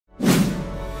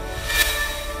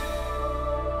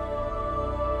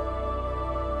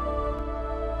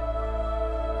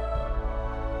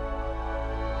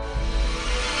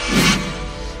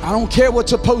I don't care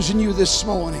what's opposing you this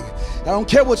morning. I don't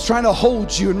care what's trying to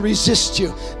hold you and resist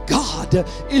you. God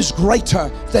is greater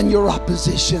than your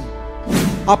opposition.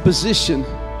 Opposition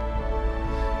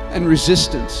and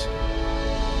resistance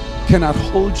cannot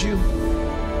hold you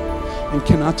and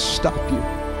cannot stop you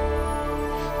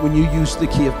when you use the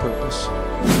key of purpose.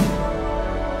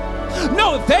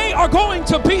 No, they are going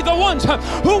to be the ones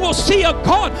who will see a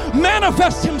God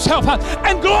manifest himself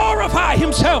and glorify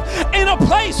himself in a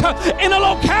place, in a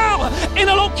locale, in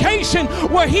a location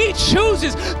where he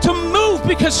chooses to move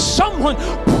because someone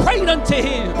prayed unto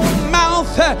him.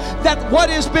 Mouth that what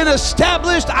has been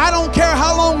established, I don't care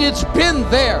how long it's been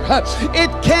there,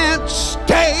 it can't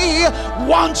stay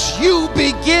once you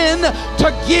begin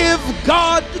to give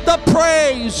God the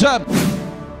praise.